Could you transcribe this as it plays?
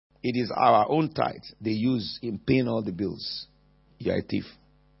it is our own tithe they use in paying all the bills. You are a thief.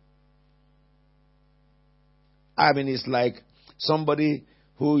 I mean, it's like somebody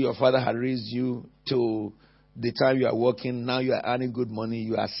who your father had raised you to the time you are working, now you are earning good money.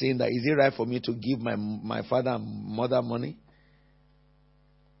 You are saying that, is it right for me to give my father and mother money?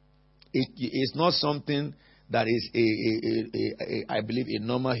 It's not something that is, I believe, a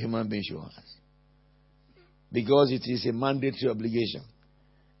normal human being should have. Because it is a mandatory obligation.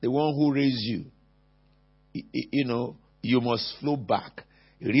 The one who raised you, you must flow back.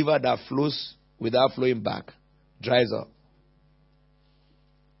 A river that flows without flowing back dries up.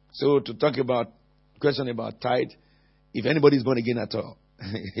 So to talk about question about tithe, if anybody is born again at all,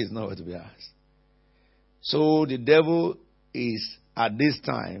 it's not what to be asked. So the devil is at this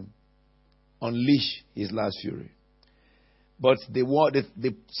time unleash his last fury. But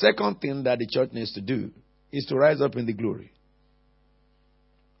the second thing that the church needs to do is to rise up in the glory.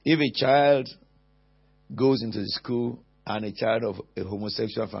 If a child goes into the school and a child of a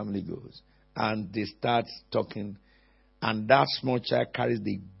homosexual family goes and they start talking, and that small child carries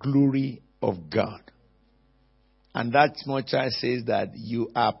the glory of God, and that small child says that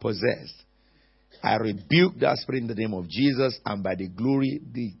you are possessed, I rebuke that spirit in the name of Jesus, and by the glory,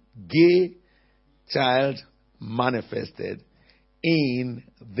 the gay child manifested in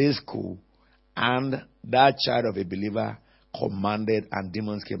this school, and that child of a believer commanded and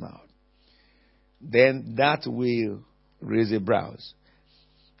demons came out. Then that will raise a brows,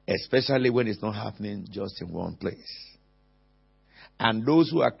 especially when it's not happening just in one place. And those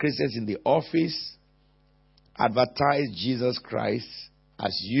who are Christians in the office advertise Jesus Christ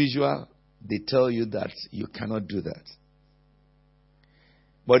as usual. They tell you that you cannot do that.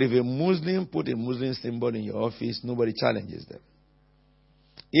 But if a Muslim put a Muslim symbol in your office, nobody challenges them.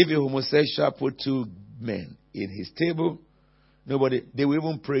 If a homosexual put two men in his table, they will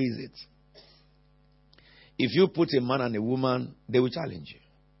even praise it. If you put a man and a woman, they will challenge you.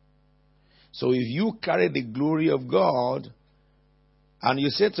 So if you carry the glory of God and you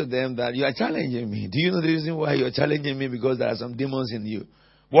say to them that you are challenging me, do you know the reason why you are challenging me? Because there are some demons in you.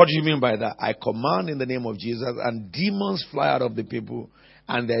 What do you mean by that? I command in the name of Jesus, and demons fly out of the people,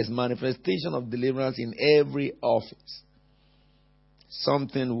 and there is manifestation of deliverance in every office.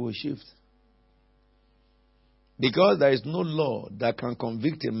 Something will shift. Because there is no law that can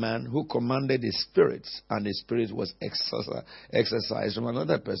convict a man who commanded the spirit, and the spirit was exercised from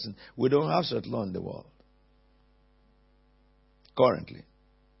another person. We don't have such law in the world currently.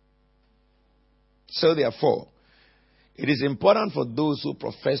 So therefore, it is important for those who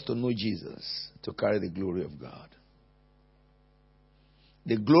profess to know Jesus to carry the glory of God.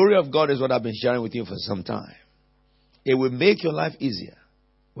 The glory of God is what I've been sharing with you for some time. It will make your life easier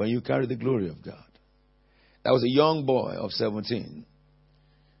when you carry the glory of God. There was a young boy of 17.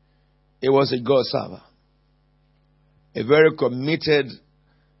 He was a God server. A very committed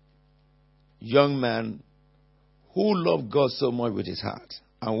young man who loved God so much with his heart.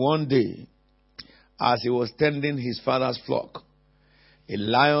 And one day, as he was tending his father's flock, a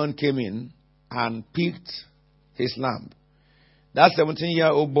lion came in and picked his lamb. That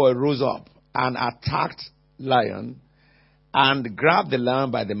 17-year-old boy rose up and attacked lion and grabbed the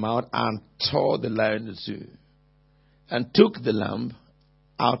lamb by the mouth and tore the lion in two and took the lamb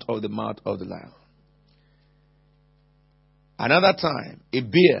out of the mouth of the lion. Another time, a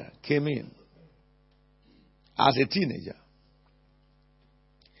bear came in as a teenager.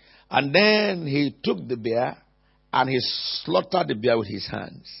 And then he took the bear and he slaughtered the bear with his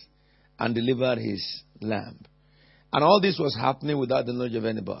hands and delivered his lamb. And all this was happening without the knowledge of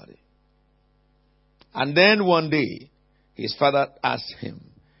anybody. And then one day, his father asked him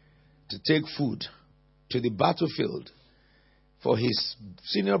to take food to the battlefield for his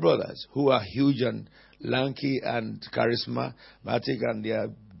senior brothers who are huge and lanky and charismatic and they are,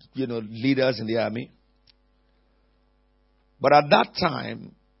 leaders in the army. But at that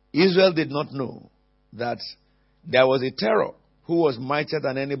time, Israel did not know that there was a terror who was mightier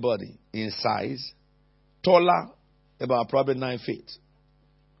than anybody in size, taller, about probably 9 feet,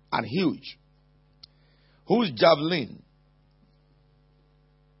 and huge, whose javelin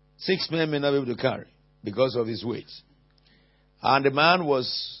 6 men may not be able to carry because of his weight. And the man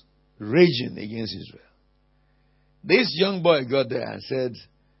was raging against Israel. This young boy got there and said,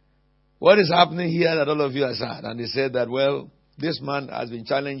 "What is happening here that all of you are sad?" And they said that, well, this man has been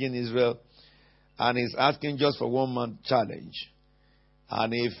challenging Israel and he's asking just for 1 month challenge.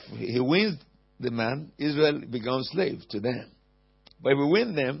 And if he wins the man, Israel becomes slave to them. But if we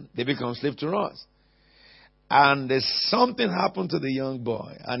win them, they become slave to us. And there's something happened to the young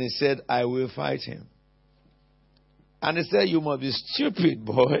boy. And he said, "I will fight him." And he said, you must be stupid,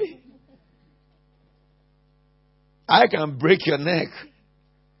 boy. I can break your neck.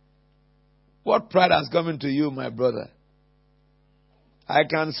 What pride has come into you, my brother? I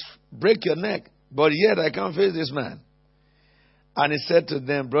can break your neck, but yet I can't face this man. And he said to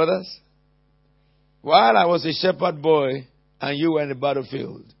them, brothers, while I was a shepherd boy and you were in the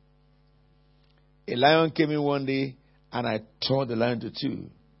battlefield, a lion came in one day and I tore the lion to two.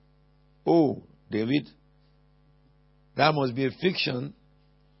 Oh, David, that must be a fiction.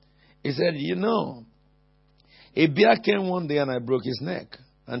 He said, you know, a bear came one day and I broke his neck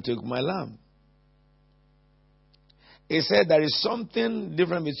and took my lamb. He said, there is something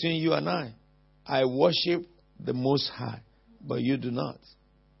different between you and I. I worship the Most High, but you do not.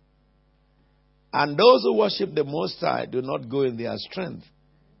 And those who worship the Most High do not go in their strength.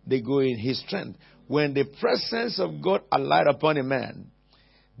 They go in His strength. When the presence of God alight upon a man,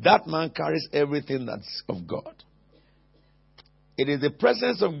 that man carries everything that's of God. It is the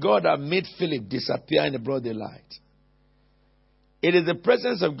presence of God that made Philip disappear in the broad daylight. It is the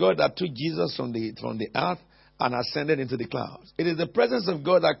presence of God that took Jesus from the earth and ascended into the clouds. It is the presence of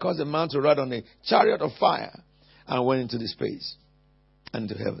God that caused a man to ride on a chariot of fire and went into the space and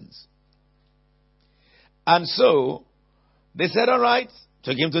to heavens. And so, they said, all right,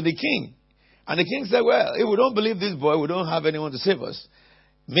 took him to the king. And the king said, well, if we don't believe this boy, we don't have anyone to save us.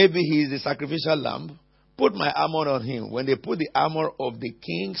 Maybe he is the sacrificial lamb. Put my armor on him. When they put the armor of the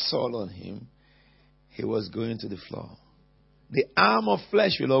King Saul on him, he was going to the floor. The arm of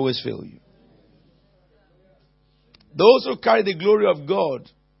flesh will always fail you. Those who carry the glory of God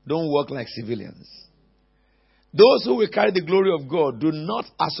don't work like civilians. Those who will carry the glory of God do not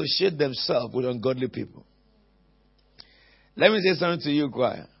associate themselves with ungodly people. Let me say something to you,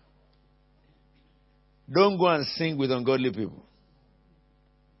 choir. Don't go and sing with ungodly people.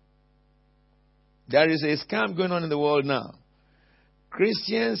 There is a scam going on in the world now.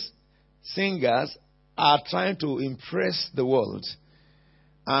 Christians, singers, are trying to impress the world.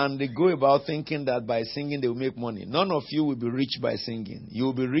 And they go about thinking that by singing they will make money. None of you will be rich by singing. You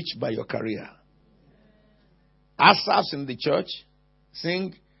will be rich by your career. Asaph in the church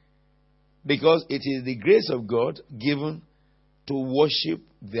sing because it is the grace of God given to worship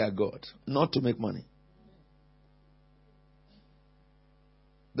their God, not to make money.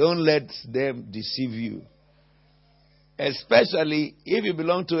 Don't let them deceive you. Especially if you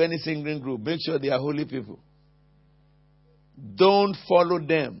belong to any singing group, make sure they are holy people. Don't follow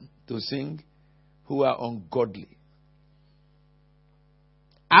them to sing who are ungodly.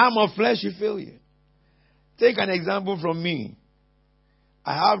 Arm of flesh will fail you. Take an example from me.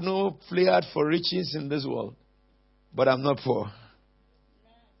 I have no flair for riches in this world, but I'm not poor.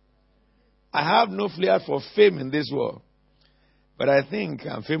 I have no flair for fame in this world, but I think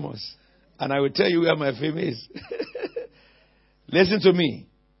I'm famous. And I will tell you where my fame is. Listen to me.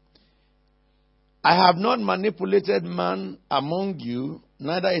 I have not manipulated man among you,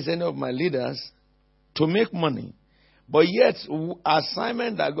 neither is any of my leaders, to make money. But yet,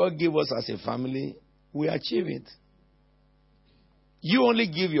 assignment that God gave us as a family, we achieve it. You only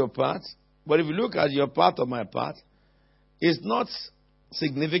give your part, but if you look at your part or my part, it's not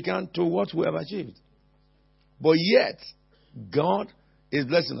significant to what we have achieved. But yet, God is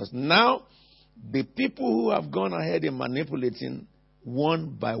blessing us. Now, the people who have gone ahead in manipulating,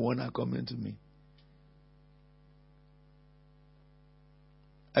 one by one are coming to me.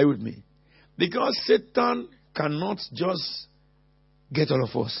 Are you with me? Because Satan cannot just get all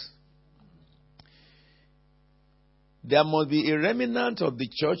of us. There must be a remnant of the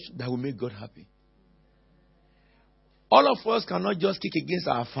church that will make God happy. All of us cannot just kick against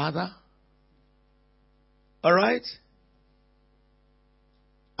our Father. All right?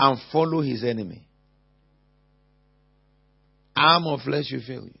 And follow his enemy. Arm of flesh will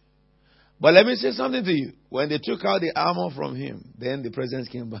fail you. But let me say something to you. When they took out the armor from him, then the presence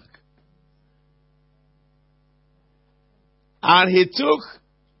came back. And he took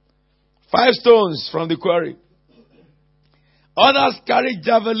 5 stones from the quarry. Others carried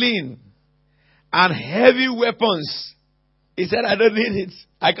javelin and heavy weapons. He said, I don't need it.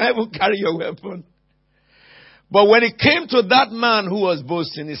 I can't even carry your weapon. But when it came to that man who was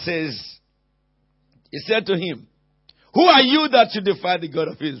boasting, he said to him, who are you that you defy the God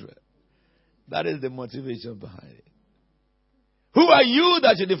of Israel? That is the motivation behind it. Who are you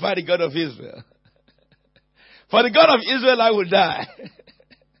that you defy the God of Israel? For the God of Israel I will die.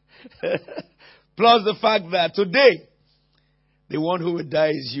 Plus the fact that today, the one who will die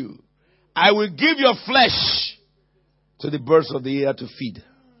is you. I will give your flesh to the birds of the air to feed.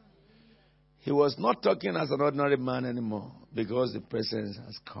 He was not talking as an ordinary man anymore because the presence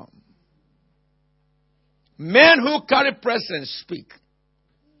has come. Men who carry presence speak.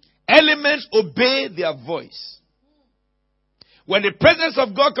 Elements obey their voice. When the presence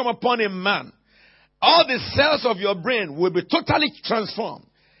of God come upon a man, all the cells of your brain will be totally transformed.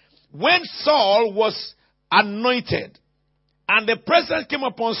 When Saul was anointed and the presence came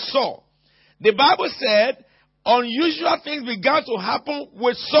upon Saul, the Bible said unusual things began to happen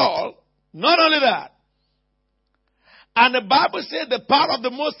with Saul. Not only that, and the Bible said the power of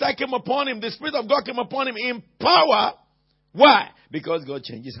the Most High came upon him. The Spirit of God came upon him in power. Why? Because God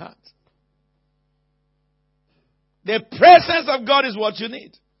changed his heart. The presence of God is what you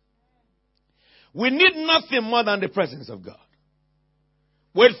need. We need nothing more than the presence of God.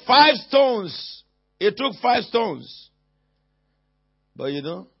 With 5 stones, it took 5 stones. But you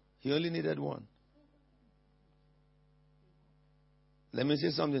know, he only needed 1. Let me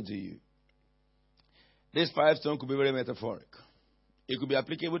say something to you. This 5 stone could be very metaphoric. It could be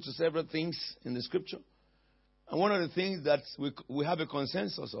applicable to several things in the scripture. And one of the things that we have a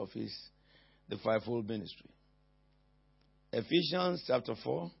consensus of is the fivefold ministry. Ephesians chapter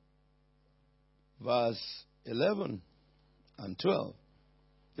 4, verse 11 and 12.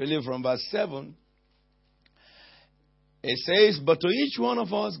 Really from verse 7, it says, but to each one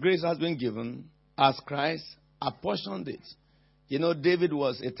of us grace has been given as Christ apportioned it. You know, David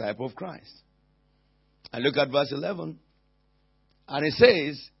was a type of Christ. And look at verse 11. And it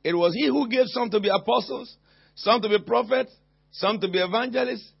says, it was he who gave some to be apostles, some to be prophets, some to be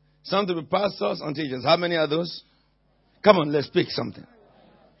evangelists, some to be pastors and teachers. How many are those? Come on, let's pick something.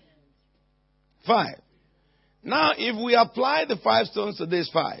 5. Now, if we apply the 5 stones to these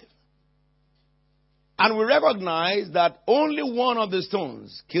 5, and we recognize that only one of the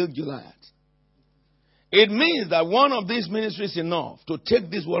stones killed Goliath, it means that one of these ministries is enough to take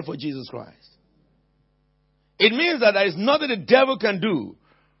this world for Jesus Christ. It means that there is nothing the devil can do.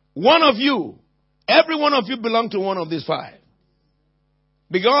 One of you, every one of you belong to one of these 5.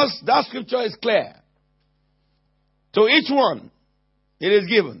 Because that scripture is clear. To each one, it is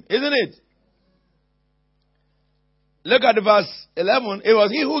given. Isn't it? Look at the verse 11. It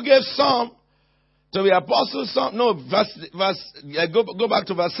was he who gave some to the apostles. Some, no, go back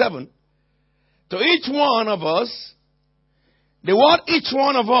to verse 7. To each one of us, the word each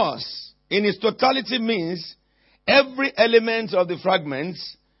one of us in its totality means every element of the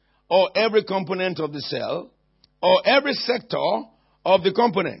fragments or every component of the cell or every sector of the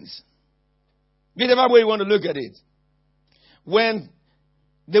components. Whichever way you want to look at it. When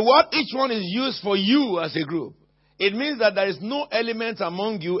the word each one is used for you as a group, it means that there is no element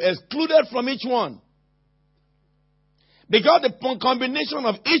among you excluded from each one. Because the combination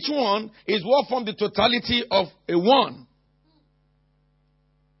of each one is what forms the totality of a one.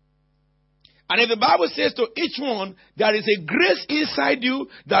 And if the Bible says to each one, there is a grace inside you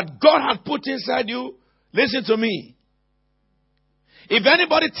that God has put inside you, listen to me. If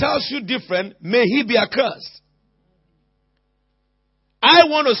anybody tells you different, may he be accursed. I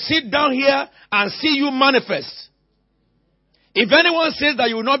want to sit down here and see you manifest. If anyone says that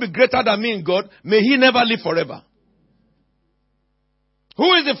you will not be greater than me in God, may he never live forever.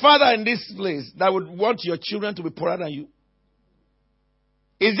 Who is the father in this place that would want your children to be poorer than you?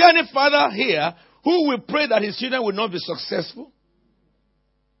 Is there any father here who will pray that his children will not be successful?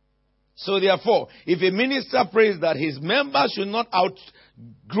 So therefore, if a minister prays that his members should not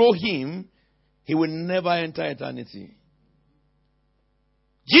outgrow him, he will never enter eternity.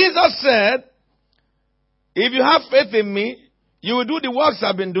 Jesus said, if you have faith in me, you will do the works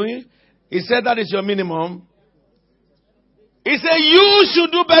I've been doing. He said that is your minimum. He said, you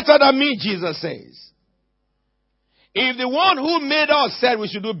should do better than me, Jesus says. If the one who made us said we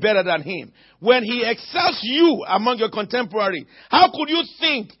should do better than him, when he excels you among your contemporaries, how could you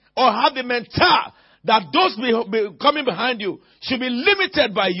think or have the mental that those coming behind you should be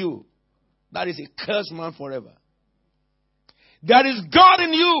limited by you? That is a cursed man forever. There is God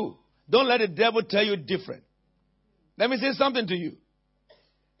in you. Don't let the devil tell you different. Let me say something to you.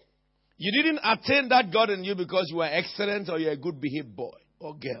 You didn't attain that God in you because you are excellent or you're a good behaved boy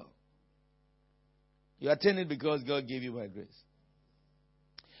or girl. You attain it because God gave you by grace.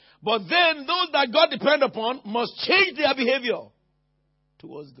 But then those that God depend upon must change their behavior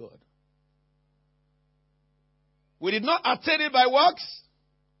towards God. We did not attain it by works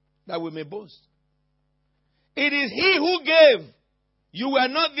that we may boast. It is he who gave. You were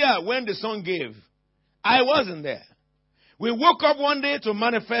not there when the son gave. I wasn't there. We woke up one day to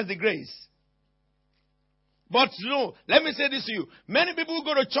manifest the grace. But no, let me say this to you. Many people who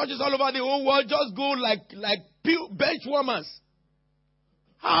go to churches all over the whole world just go like bench warmers.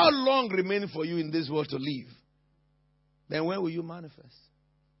 How long remains for you in this world to live? Then when will you manifest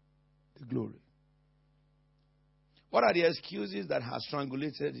the glory? What are the excuses that have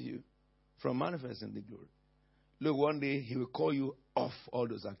strangulated you from manifesting the glory? Look, one day he will call you off all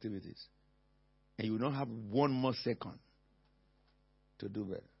those activities. And you will not have one more second to do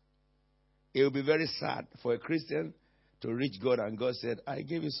better. It will be very sad for a Christian to reach God and God said, I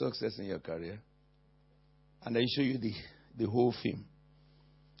gave you success in your career. And I show you the whole film.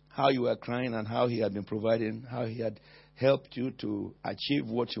 How you were crying and how he had been providing, how he had helped you to achieve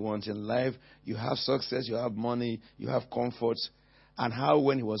what you want in life. You have success, you have money, you have comforts. And how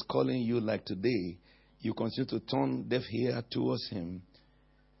when he was calling you like today, you continue to turn deaf ear towards him.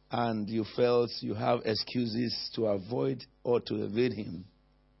 And you felt you have excuses to avoid or to evade him.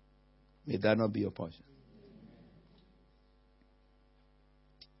 May that not be your portion.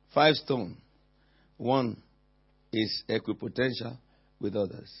 5 stones. 1 is equipotential with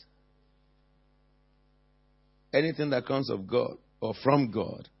others. Anything that comes of God or from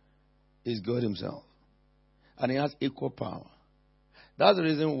God is God himself. And he has equal power. That's the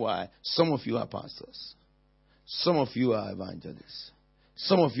reason why some of you are pastors. Some of you are evangelists.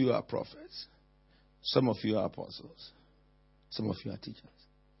 Some of you are prophets. Some of you are apostles. Some of you are teachers.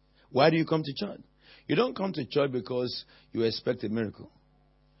 Why do you come to church? You don't come to church because you expect a miracle.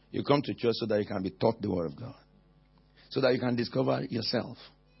 You come to church so that you can be taught the Word of God. So that you can discover yourself.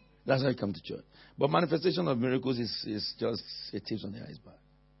 That's why you come to church. But manifestation of miracles is just a tip on the iceberg.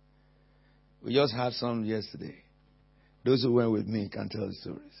 We just had some yesterday. Those who went with me can tell the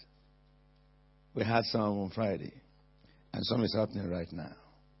stories. We had some on Friday. And some is happening right now.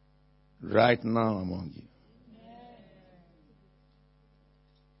 Right now among you.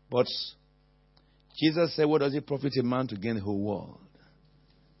 But Jesus said, what does it profit a man to gain the whole world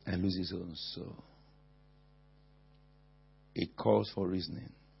and lose his own soul? It calls for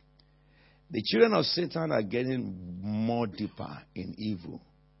reasoning. The children of Satan are getting more deeper in evil.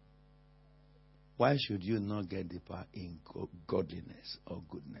 Why should you not get deeper in godliness or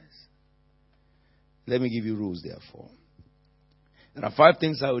goodness? Let me give you rules, therefore. There are 5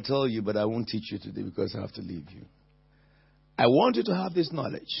 things I will tell you, but I won't teach you today because I have to leave you. I want you to have this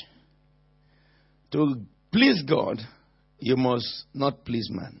knowledge. To please God, you must not please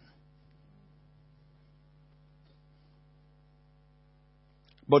man.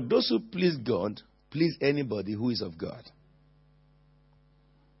 But those who please God, please anybody who is of God.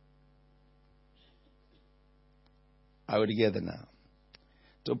 Are we together now?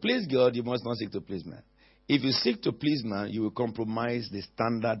 To please God, you must not seek to please man. If you seek to please man, you will compromise the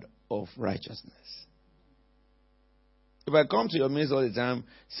standard of righteousness. If I come to your midst all the time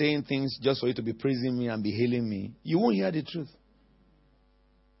saying things just for you to be praising me and be hailing me, you won't hear the truth.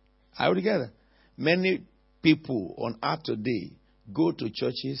 Are we together? Many people on earth today go to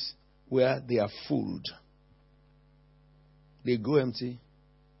churches where they are fooled. They go empty,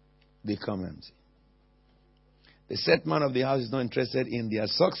 they come empty. The set man of the house is not interested in their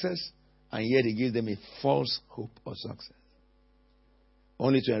success, and yet he gives them a false hope of success,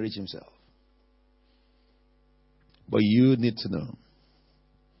 only to enrich himself. But you need to know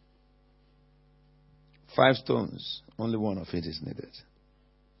 5 stones, only 1 of it is needed.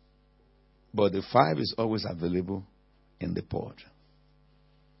 But the 5 is always available in the pot.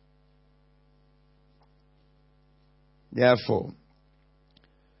 Therefore,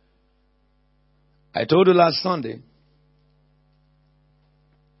 I told you last Sunday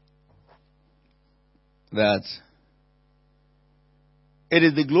that it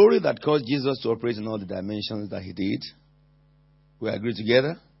is the glory that caused Jesus to operate in all the dimensions that he did. We agree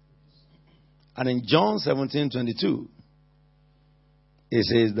together? And in John 17:22, it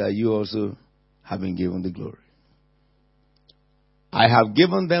says that you also have been given the glory. I have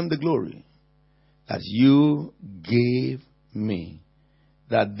given them the glory that you gave me,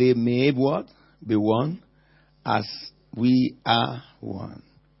 that they may what? Be one as we are one.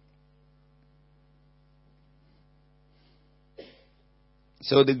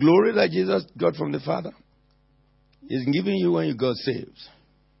 So the glory that Jesus got from the Father is given you when you got saved.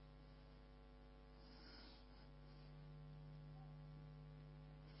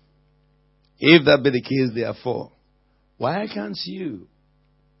 If that be the case, therefore, why can't you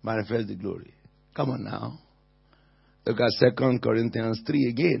manifest the glory? Come on now. Look at 2 Corinthians 3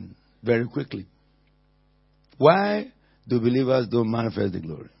 again, very quickly. Why do believers don't manifest the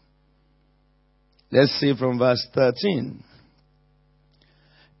glory? Let's see from verse 13.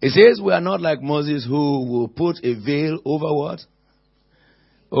 It says we are not like Moses who will put a veil over what?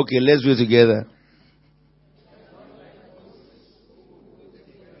 Okay, let's do it together.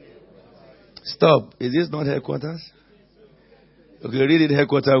 Stop. Is this not headquarters? Okay, read it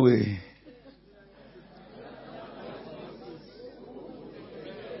headquarter way.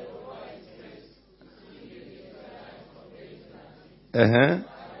 Uh-huh.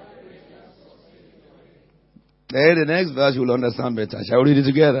 Hey, the next verse you will understand better. Shall we read it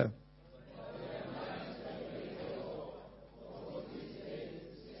together?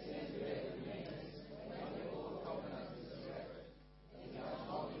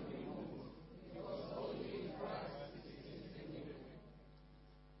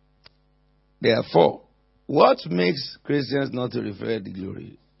 Therefore, what makes Christians not to refer the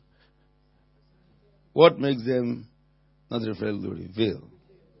glory? What makes them not refer the glory? Veil.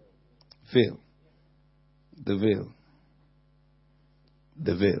 Veil. The veil.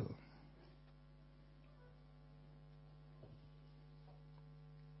 The veil.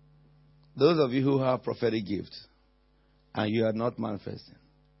 Those of you who have prophetic gifts and you are not manifesting,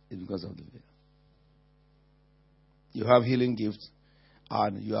 it's because of the veil. You have healing gifts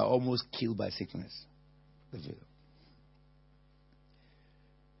and you are almost killed by sickness. The veil.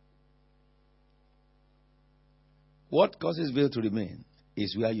 What causes veil to remain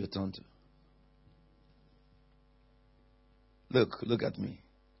is where you turn to. Look at me.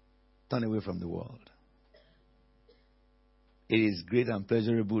 Turn away from the world. It is great and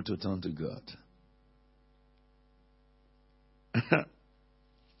pleasurable to turn to God.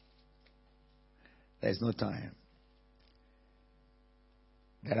 There's no time.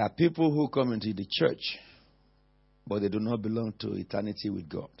 There are people who come into the church, but they do not belong to eternity with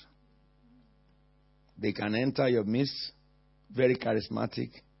God. They can enter your midst, very charismatic.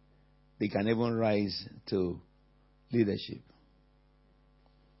 They can even rise to leadership.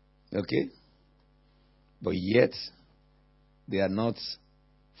 Okay? But yet, they are not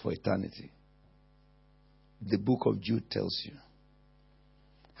for eternity. The book of Jude tells you.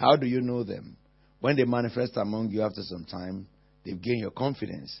 How do you know them? When they manifest among you after some time, they gain your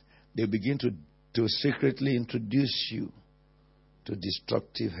confidence. They begin to secretly introduce you to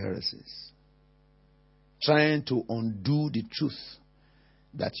destructive heresies, trying to undo the truth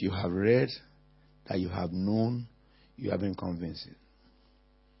that you have read, that you have known, you have been convinced.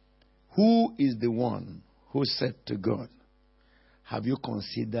 Who is the one who said to God, have you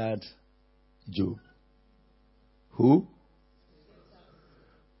considered Job? Who?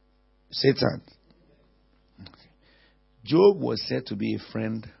 Satan. Okay. Job was said to be a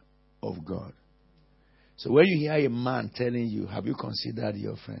friend of God. So when you hear a man telling you, have you considered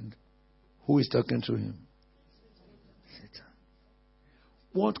your friend? Who is talking to him? Satan.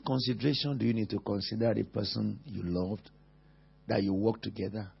 What consideration do you need to consider the person you loved, that you work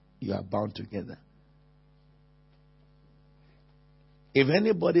together, you are bound together? If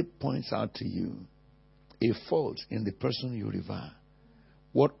anybody points out to you a fault in the person you revere,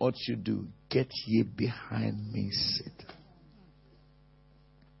 what ought you do? Get ye behind me, Satan.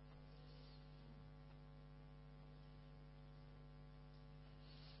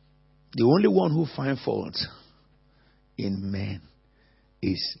 The only one who finds fault in men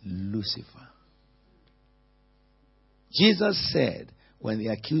is Lucifer. Jesus said, when they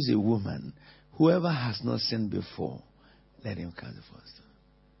accuse a woman, whoever has not sinned before, let him cast the first stone.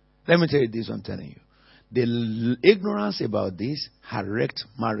 Let me tell you this, I'm telling you. The ignorance about this had wrecked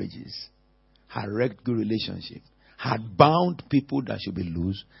marriages, had wrecked good relationships, had bound people that should be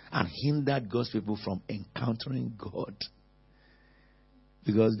loose, and hindered God's people from encountering God.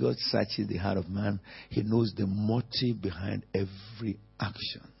 Because God searches the heart of man. He knows the motive behind every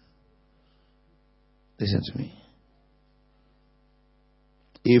action. Listen to me.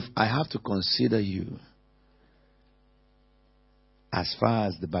 If I have to consider you, as far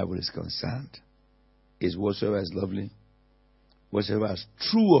as the Bible is concerned, is whatsoever is lovely, whatsoever is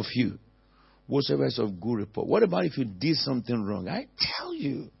true of you, whatsoever is of good report. What about if you did something wrong? I tell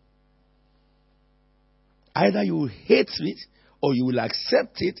you, either you will hate it or you will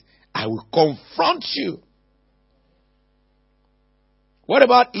accept it. I will confront you. What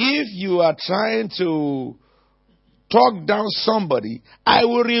about if you are trying to talk down somebody? I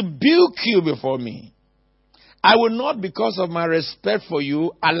will rebuke you before me. I will not, because of my respect for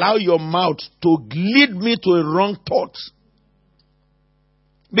you, allow your mouth to lead me to a wrong thought.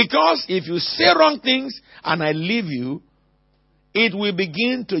 Because if you say wrong things and I leave you, it will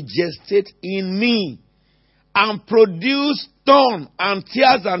begin to gestate in me and produce thorn and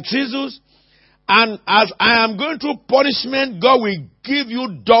tears and thistles. And as I am going through punishment, God will give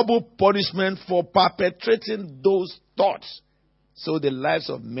you double punishment for perpetrating those thoughts. So the lives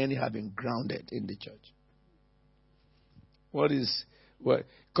of many have been grounded in the church. What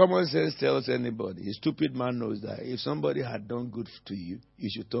common sense tells anybody? A stupid man knows that if somebody had done good to you, you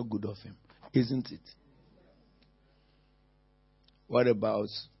should talk good of him. Isn't it? What about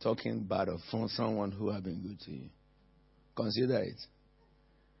talking bad of someone who has been good to you? Consider it.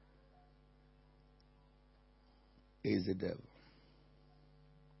 It is the devil.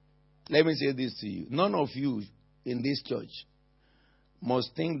 Let me say this to you. None of you in this church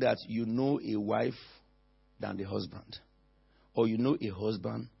must think that you know a wife than the husband, or you know a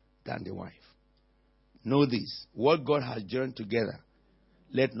husband than the wife. Know this. What God has joined together,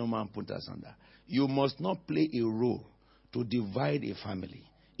 let no man put asunder. You must not play a role to divide a family.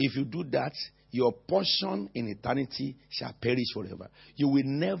 If you do that, your portion in eternity shall perish forever. You will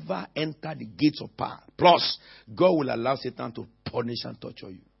never enter the gates of power. Plus, God will allow Satan to punish and torture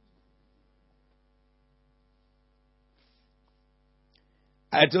you.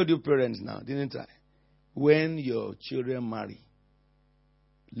 I told you parents now, didn't I? When your children marry,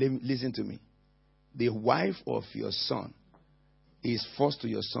 listen to me. The wife of your son is first to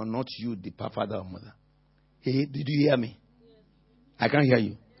your son, not you, the father or mother. Hey, did you hear me? I can't hear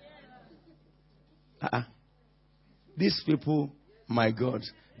you. These people, my God,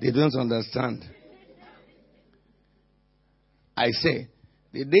 they don't understand. I say,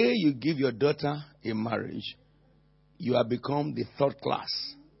 the day you give your daughter in marriage, you have become the third class.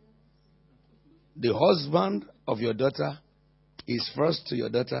 The husband of your daughter is first to your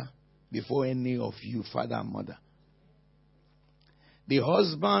daughter before any of you, father and mother.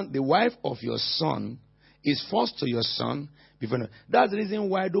 The wife of your son is first to your son before. That's the reason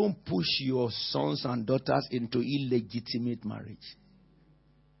why don't push your sons and daughters into illegitimate marriage.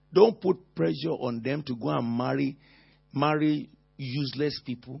 Don't put pressure on them to go and marry useless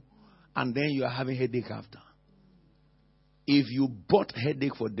people, and then you are having headache after. If you bought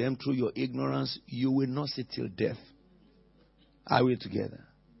headache for them through your ignorance, you will not sit till death. Are we together?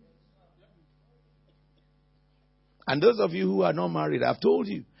 And those of you who are not married, I've told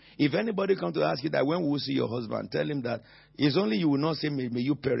you, if anybody comes to ask you that when we will see your husband, tell him that it's only you will not say, may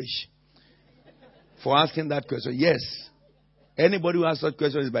you perish. For asking that question. Yes. Anybody who asks such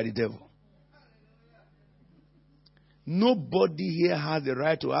question is by the devil. Nobody here has the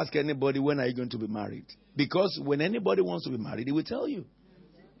right to ask anybody, when are you going to be married? Because when anybody wants to be married, he will tell you.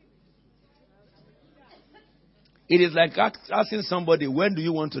 It is like asking somebody, when do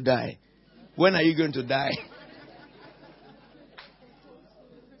you want to die? When are you going to die?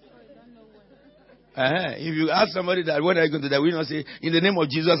 If you ask somebody that, when are you going to die? We will not say, in the name of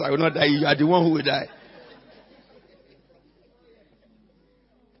Jesus, I will not die. You are the one who will die.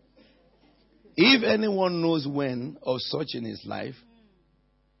 If anyone knows when of such in his life,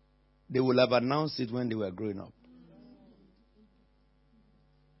 they will have announced it when they were growing up.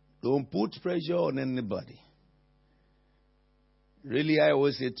 Don't put pressure on anybody. Really, I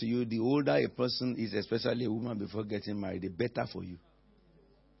always say to you, the older a person is, especially a woman before getting married, the better for you.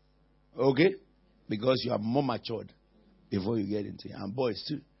 Okay? Because you are more matured before you get into it. And boys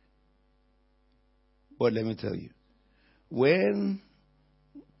too. But let me tell you, when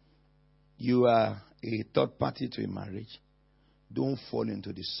you are a third party to a marriage, don't fall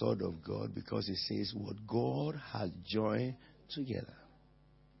into the sword of God, because it says what God has joined together.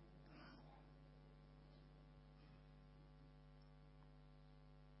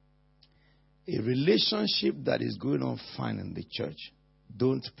 A relationship that is going on fine in the church,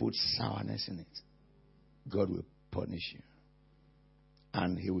 don't put sourness in it. God will punish you.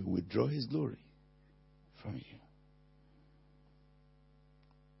 And he will withdraw his glory from you.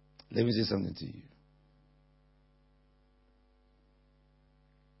 Let me say something to you.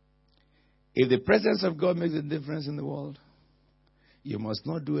 If the presence of God makes a difference in the world, you must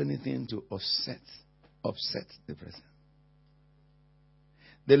not do anything to upset the presence.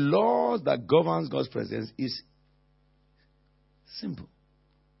 The law that governs God's presence is simple.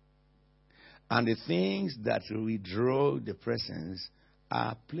 And the things that withdraw the presence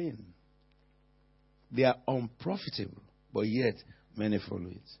are plain. They are unprofitable, but yet many follow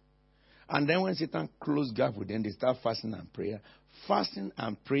it. And then when Satan closes gap with them, they start fasting and prayer. Fasting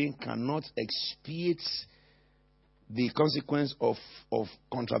and praying cannot expiate the consequence of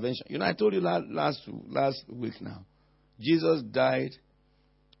contravention. You know, I told you last week now, Jesus died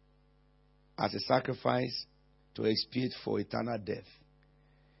as a sacrifice to expiate for eternal death.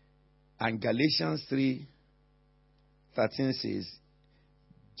 And Galatians 3:13 says,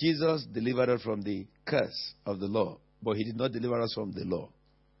 Jesus delivered us from the curse of the law, but he did not deliver us from the law.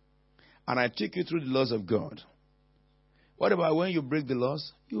 And I took you through the laws of God. What about when you break the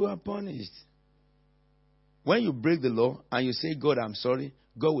laws? You are punished. When you break the law and you say, God, I'm sorry,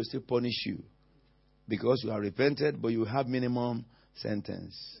 God will still punish you. Because you are repented, but you have minimum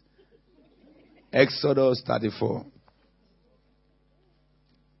sentence. Exodus 34.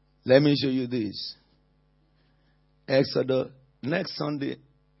 Let me show you this. Exodus, next Sunday.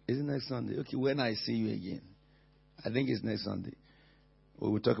 Is it next Sunday? Okay, when I see you again. I think it's next Sunday. We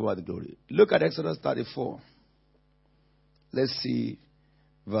will talk about the glory. Look at Exodus 34. Let's see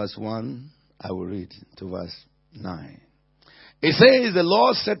verse 1, I will read to verse 9. It says, the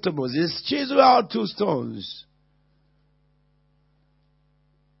Lord said to Moses, chisel out 2 stones.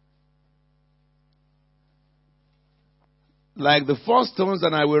 Like the 4 stones,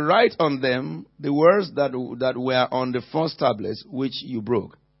 and I will write on them the words that were on the 4 tablets which you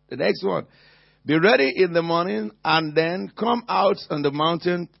broke. The next one. Be ready in the morning and then come out on the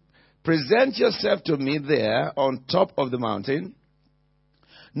mountain. Present yourself to me there on top of the mountain.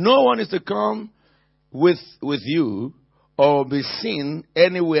 No one is to come with you or be seen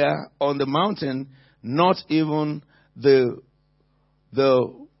anywhere on the mountain, not even the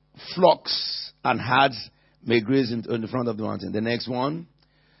flocks and herds may graze in the front of the mountain. The next one.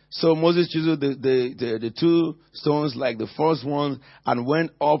 So Moses chose the 2 stones like the first one and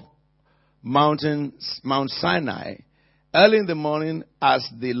went up Mount Sinai early in the morning as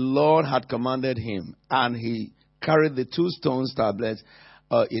the Lord had commanded him. And he carried the 2 stones tablets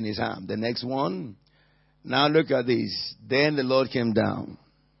in his hand. The next one. Now look at this. Then the Lord came down.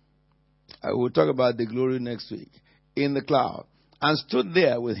 I will talk about the glory next week. In the cloud. And stood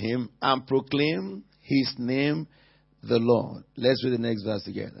there with him and proclaimed his name, the Lord. Let's read the next verse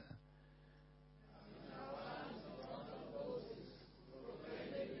together.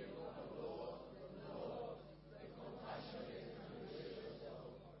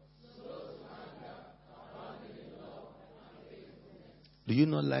 Do you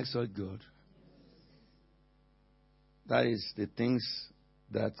not like such God? That is the things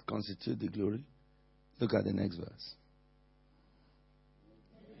that constitute the glory. Look at the next verse.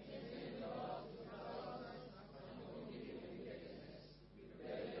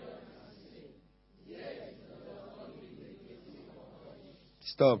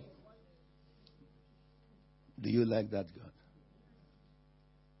 Stop. Do you like that God?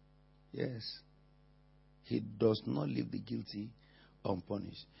 Yes. He does not leave the guilty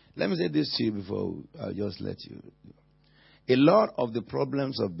unpunished. Let me say this to you before I'll just let you. A lot of the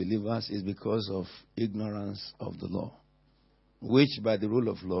problems of believers is because of ignorance of the law, which by the rule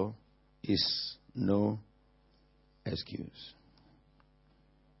of law is no excuse.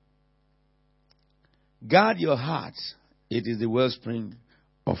 Guard your heart. It is the wellspring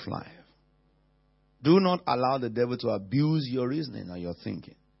of life. Do not allow the devil to abuse your reasoning or your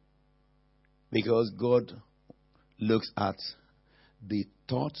thinking. Because God looks at the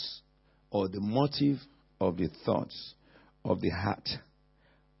thoughts or the motive of the thoughts of the heart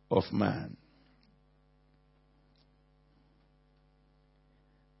of man.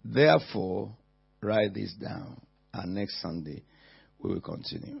 Therefore, write this down, and next Sunday we will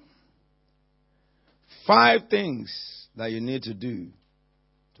continue. 5 things that you need to do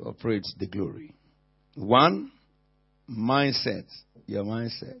to operate the glory. 1, mindset, your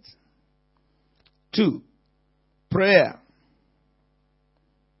mindset. 2, prayer.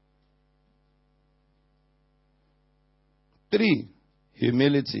 3,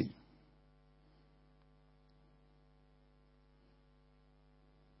 humility.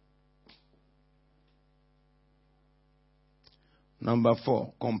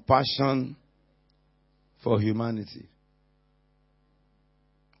 4, compassion for humanity.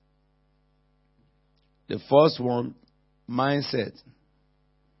 The first one, mindset.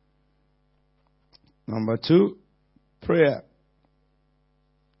 2, prayer.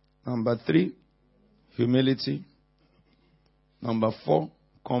 3, humility. 4,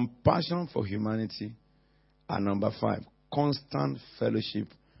 compassion for humanity. And 5, constant fellowship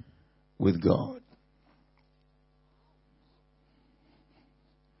with God.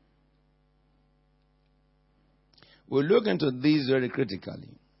 We'll look into these very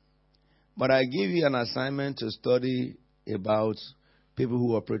critically. But I give you an assignment to study about people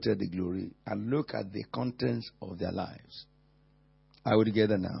who operated the glory and look at the contents of their lives. Are we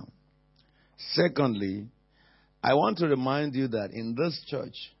together now? Secondly, I want to remind you that in this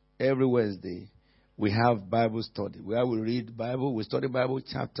church, every Wednesday, we have Bible study, where we read Bible, we study Bible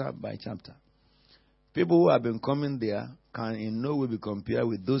chapter by chapter. People who have been coming there can in no way be compared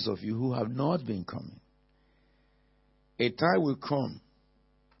with those of you who have not been coming. A time will come,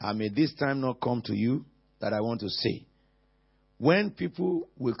 and may this time not come to you, that I want to say, when people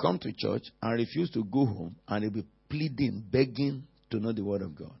will come to church and refuse to go home, and they'll be pleading, begging to know the Word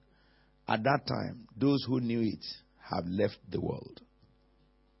of God. At that time, those who knew it have left the world.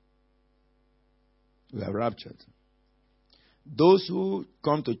 We are raptured. Those who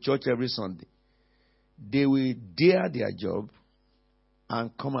come to church every Sunday, they will dare their job and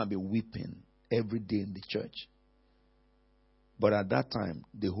come and be weeping every day in the church. But at that time,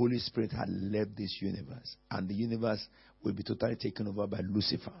 the Holy Spirit had left this universe, and the universe will be totally taken over by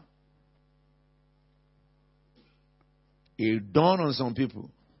Lucifer. It dawned on some people.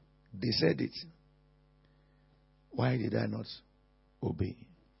 They said it. Why did I not obey?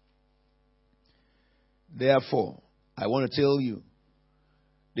 Therefore, I want to tell you,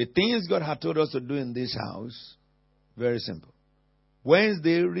 the things God had told us to do in this house, very simple.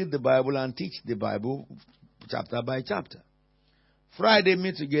 Wednesday, read the Bible and teach the Bible chapter by chapter. Friday,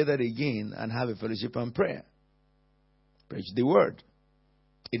 meet together again and have a fellowship and prayer. Preach the word.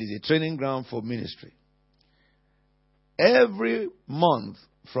 It is a training ground for ministry. Every month,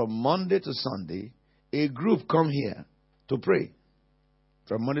 from Monday to Sunday, a group come here to pray.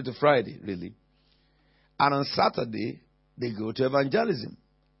 From Monday to Friday, really. And on Saturday, they go to evangelism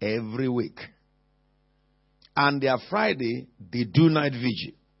every week. And their Friday, they do night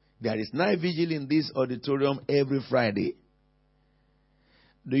vigil. There is night vigil in this auditorium every Friday.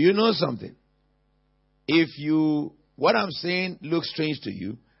 Do you know something? What I'm saying looks strange to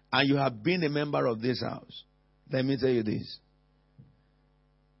you, and you have been a member of this house, let me tell you this.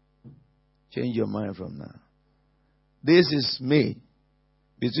 Change your mind from now. This is May.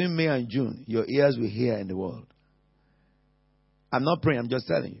 Between May and June, your ears will hear in the world. I'm not praying, I'm just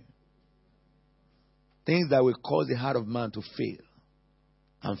telling you. Things that will cause the heart of man to fail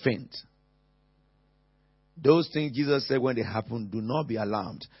and faint. Those things Jesus said when they happen, do not be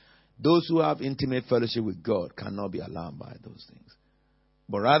alarmed. Those who have intimate fellowship with God cannot be alarmed by those things.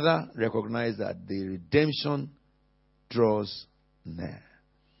 But rather recognize that the redemption draws near.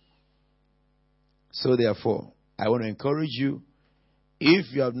 So therefore, I want to encourage you, if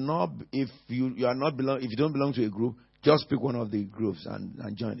you don't belong to a group, just pick one of the groups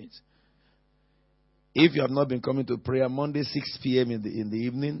and join it. If you have not been coming to prayer, Monday 6 p.m. in the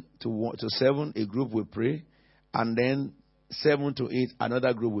evening to 7, a group will pray. And then 7 to 8,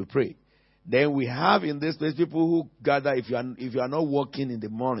 another group will pray. Then we have in this place people who gather, if you are not working in the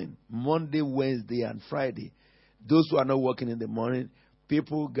morning, Monday, Wednesday, and Friday. Those who are not working in the morning,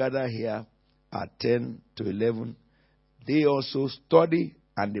 people gather here at 10 to 11. They also study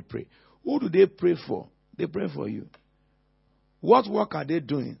and they pray. Who do they pray for? They pray for you. What work are they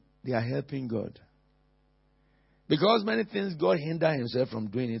doing? They are helping God. Because many things God hinders himself from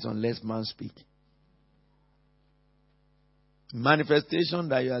doing it unless man speak. Manifestation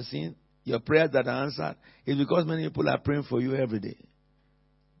that you are seeing, your prayers that are answered, is because many people are praying for you every day.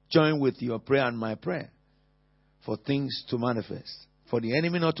 Join with your prayer and my prayer for things to manifest, for the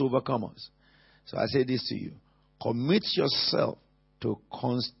enemy not to overcome us. So I say this to you. Commit yourself to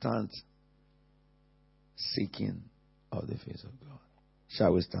constant seeking of the face of God.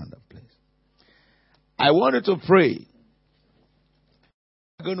 Shall we stand up, please? I wanted to pray.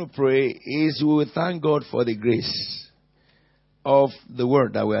 What I'm going to pray is we will thank God for the grace of the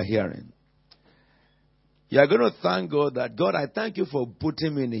word that we are hearing. You are going to thank God that, God, I thank you for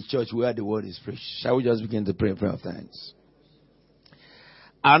putting me in a church where the word is preached. Shall we just begin to pray a prayer of thanks?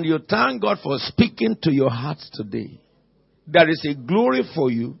 And you thank God for speaking to your hearts today. There is a glory for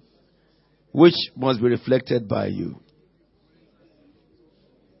you which must be reflected by you.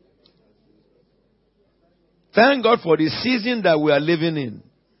 Thank God for the season that we are living in.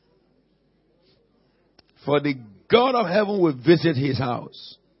 For the God of heaven will visit his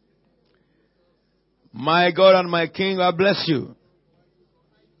house. My God and my King, I bless you.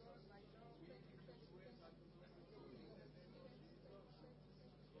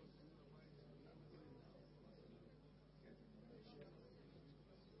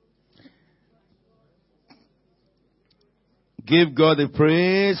 Give God the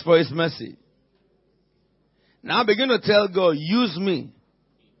praise for his mercy. Now begin to tell God, use me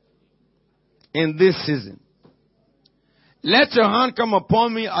in this season. Let your hand come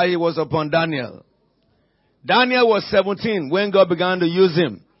upon me as it was upon Daniel. Daniel was 17 when God began to use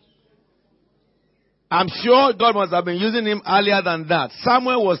him. I'm sure God must have been using him earlier than that.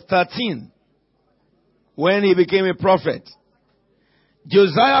 Samuel was 13 when he became a prophet.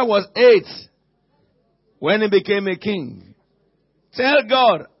 Josiah was 8 when he became a king. Tell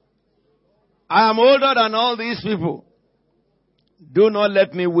God, I am older than all these people. Do not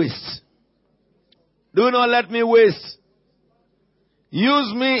let me waste. Do not let me waste.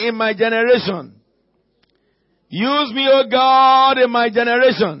 Use me in my generation. Use me, O God, in my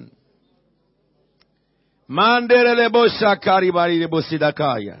generation.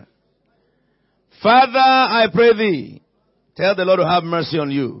 Father, I pray thee. Tell the Lord to have mercy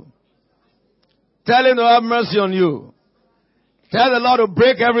on you. Tell him to have mercy on you. Tell the Lord to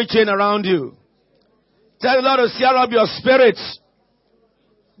break every chain around you. Tell the Lord to stir up your spirits.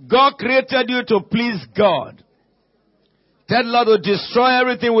 God created you to please God. Tell the Lord to destroy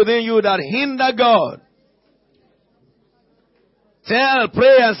everything within you that hinder God.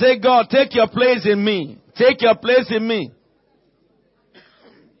 Pray and say, God, take your place in me. Take your place in me.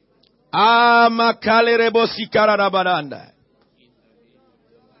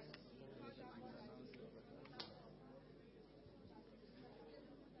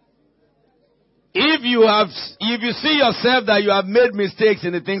 If you see yourself that you have made mistakes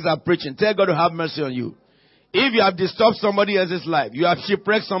in the things I'm preaching, tell God to have mercy on you. If you have disturbed somebody else's life, you have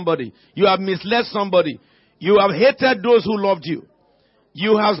shipwrecked somebody, you have misled somebody, you have hated those who loved you,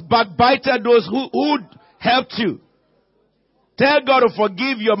 you have backbited those who helped you, tell God to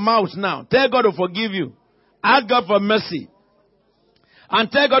forgive your mouth now. Tell God to forgive you. Ask God for mercy. And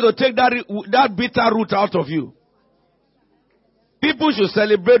tell God to take that bitter root out of you. People should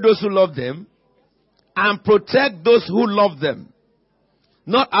celebrate those who love them and protect those who love them,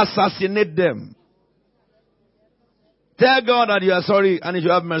 not assassinate them. Tell God that you are sorry and He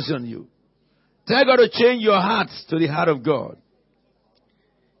will have mercy on you. Tell God to change your heart to the heart of God.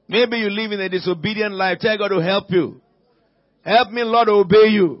 Maybe you live in a disobedient life. Tell God to help you. Help me, Lord, to obey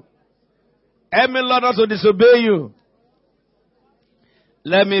you. Help me, Lord, not to disobey you.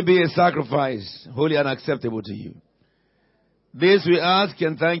 Let me be a sacrifice, holy and acceptable to you. This we ask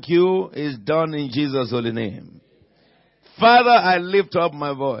and thank you is done in Jesus' holy name. Father, I lift up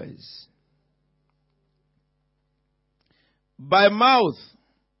my voice. By mouth,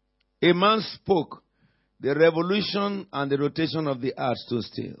 a man spoke. The revolution and the rotation of the earth stood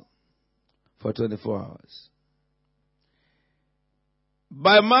still for 24 hours.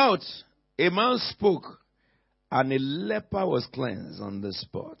 By mouth, a man spoke, and a leper was cleansed on the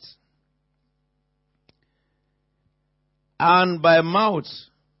spot. And by mouth,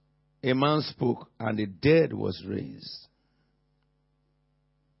 a man spoke, and the dead was raised.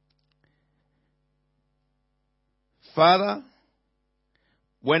 Father,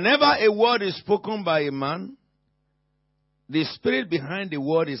 whenever a word is spoken by a man, the spirit behind the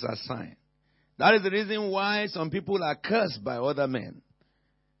word is assigned. That is the reason why some people are cursed by other men.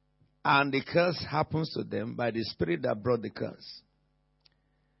 And the curse happens to them by the spirit that brought the curse.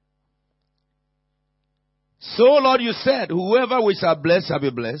 So, Lord, you said, whoever we shall bless shall be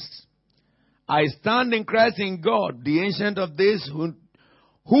blessed. I stand in Christ in God, the ancient of days,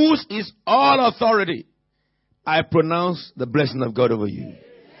 whose is all authority. I pronounce the blessing of God over you.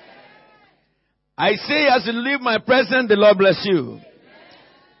 I say, as you leave my presence, the Lord bless you.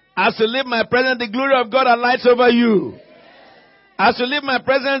 As you leave my presence, the glory of God alights over you. As you leave my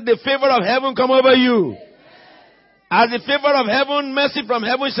presence, the favor of heaven come over you. As the favor of heaven, mercy from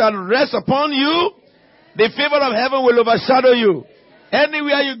heaven shall rest upon you. The favor of heaven will overshadow you.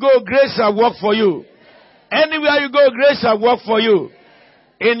 Anywhere you go, grace shall work for you. Anywhere you go, grace shall work for you.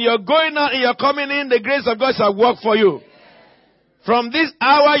 In your going out, in your coming in, the grace of God shall work for you. From this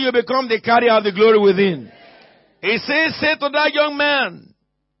hour, you become the carrier of the glory within. He says, say to that young man,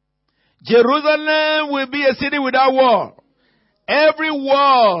 Jerusalem will be a city without wall. Every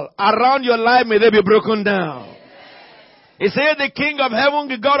wall around your life, may they be broken down. He said, the King of heaven,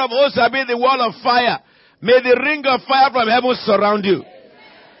 the God of hosts, shall be the wall of fire. May the ring of fire from heaven surround you.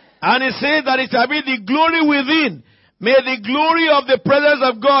 And he said that it shall be the glory within. May the glory of the presence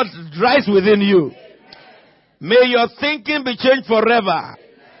of God rise within you. May your thinking be changed forever.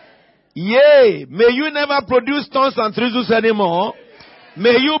 Yea, may you never produce stones and thistles anymore.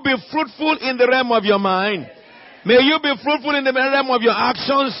 May you be fruitful in the realm of your mind. May you be fruitful in the realm of your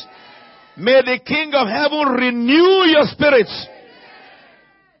actions. May the King of heaven renew your spirits.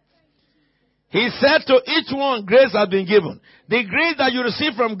 He said to each one, grace has been given. The grace that you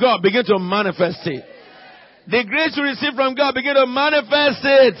receive from God, begin to manifest it. The grace you receive from God, begin to manifest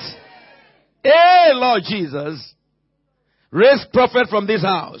it. Hey, Lord Jesus. Raise prophets from this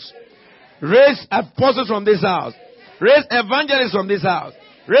house. Raise apostles from this house. Raise evangelists from this house.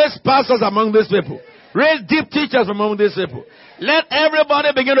 Raise pastors among these people. Raise deep teachers among these people. Let everybody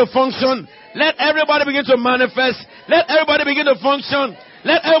begin to function. Let everybody begin to manifest. Let everybody begin to function.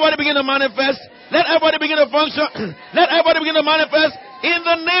 Let everybody begin to manifest. Let everybody begin to function. Let everybody begin to manifest in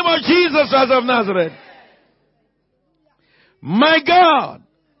the name of Jesus Christ of Nazareth. My God,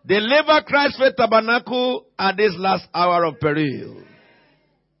 deliver Christ's faith tabernacle at this last hour of peril.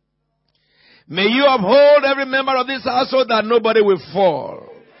 May you uphold every member of this household that nobody will fall.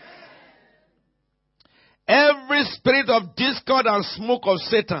 Every spirit of discord and smoke of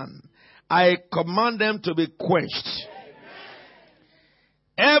Satan, I command them to be quenched.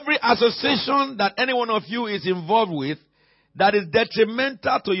 Every association that any one of you is involved with that is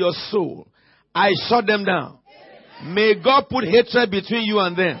detrimental to your soul, I shut them down. May God put hatred between you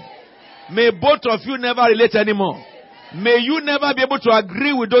and them. May both of you never relate anymore. May you never be able to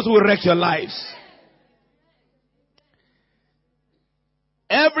agree with those who wreck your lives.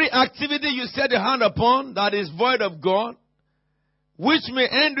 Every activity you set your hand upon that is void of God, which may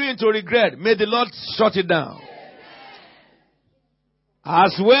end you into regret, may the Lord shut it down.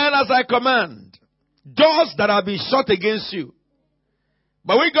 As well as I command, doors that have been shut against you,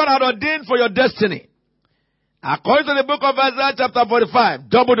 but when God had ordained for your destiny, according to the book of Isaiah chapter 45,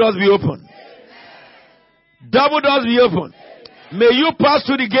 double doors be open. Double doors be open. May you pass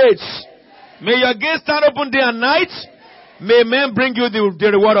through the gates. May your gates stand open day and night. May men bring you the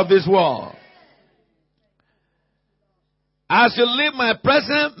reward of this world. As you live my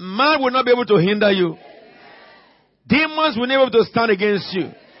presence, man will not be able to hinder you. Demons will never be able to stand against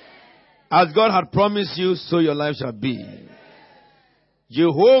you. As God had promised you, so your life shall be.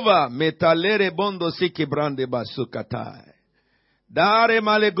 Jehovah metalere bondo siki brande basukatai. Dare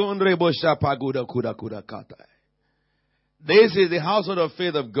malegondre bosha paguda kuda kuda katai. This is the household of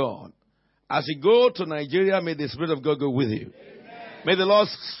faith of God. As you go to Nigeria, may the Spirit of God go with you. Amen. May the Lord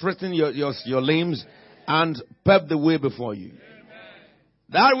strengthen your limbs and pave the way before you. Amen.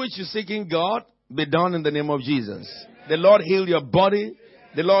 That which you seek in God, be done in the name of Jesus. Amen. The Lord heal your body.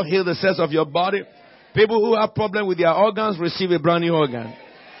 The Lord heal the cells of your body. People who have problems with their organs, receive a brand new organ.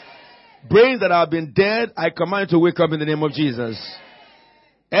 Brains that have been dead, I command you to wake up in the name of Jesus.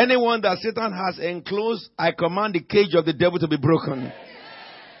 Anyone that Satan has enclosed, I command the cage of the devil to be broken.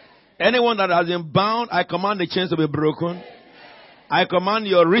 Anyone that has been bound, I command the chains to be broken. I command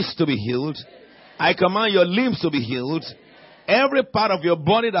your wrists to be healed. I command your limbs to be healed. Every part of your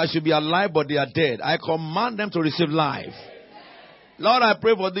body that should be alive but they are dead, I command them to receive life. Lord, I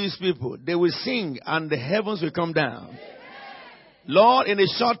pray for these people. They will sing and the heavens will come down. Lord, in a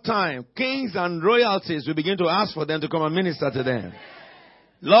short time, kings and royalties will begin to ask for them to come and minister to them.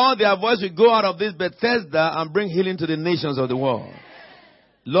 Lord, their voice will go out of this Bethesda and bring healing to the nations of the world.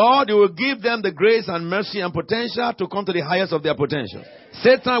 Lord, you will give them the grace and mercy and potential to come to the highest of their potential.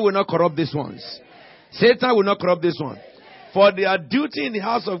 Satan will not corrupt these ones. Satan will not corrupt this one. For their duty in the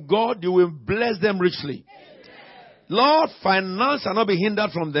house of God, you will bless them richly. Lord, finance shall not be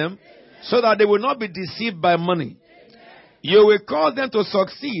hindered from them, so that they will not be deceived by money. You will cause them to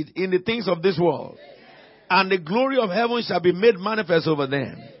succeed in the things of this world, and the glory of heaven shall be made manifest over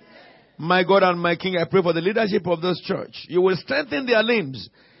them. My God and my King, I pray for the leadership of this church. You will strengthen their limbs.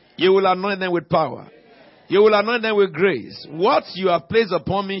 You will anoint them with power. You will anoint them with grace. What you have placed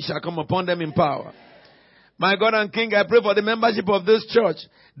upon me shall come upon them in power. My God and King, I pray for the membership of this church.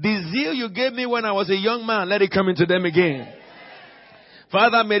 The zeal you gave me when I was a young man, let it come into them again.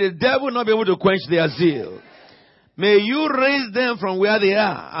 Father, may the devil not be able to quench their zeal. May you raise them from where they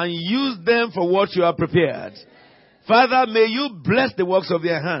are and use them for what you have prepared. Father, may you bless the works of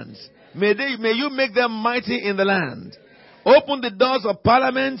their hands. May you make them mighty in the land. Open the doors of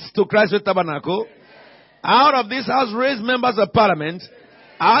parliaments to Christ's Tabernacle. Out of this house, raise members of parliament.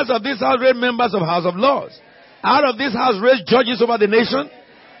 Out of this house, raise members of House of Lords. Out of this house, raise judges over the nation.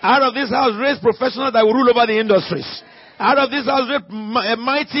 Out of this house, raise professionals that will rule over the industries. Out of this house, raise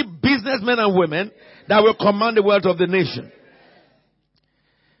mighty businessmen and women that will command the wealth of the nation.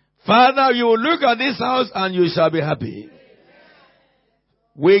 Father, you will look at this house and you shall be happy.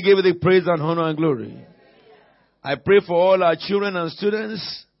 We give you the praise and honor and glory. I pray for all our children and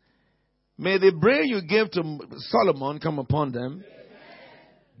students. May the brain you gave to Solomon come upon them.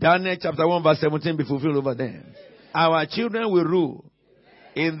 Daniel chapter 1 verse 17 be fulfilled over them. Our children will rule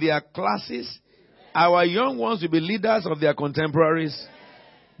in their classes. Our young ones will be leaders of their contemporaries.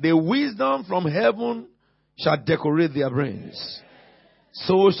 The wisdom from heaven shall decorate their brains.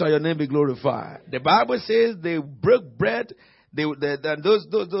 So shall your name be glorified. The Bible says they broke bread. Those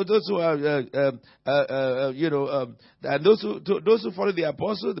who are, and those who follow the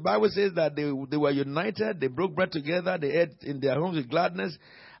apostles, the Bible says that they were united, they broke bread together, they ate in their homes with gladness,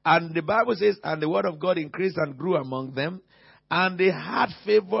 and the Bible says, and the word of God increased and grew among them, and they had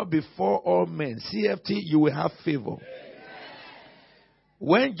favor before all men. CFT, you will have favor.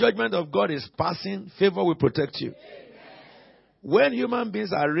 When judgment of God is passing, favor will protect you. When human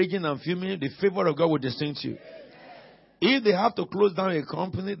beings are raging and fuming, the favor of God will distinct you. If they have to close down a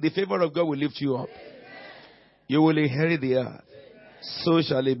company, the favor of God will lift you up. You will inherit the earth. So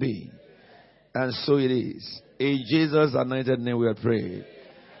shall it be. And so it is. In Jesus' anointed name we are praying.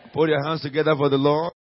 Put your hands together for the Lord.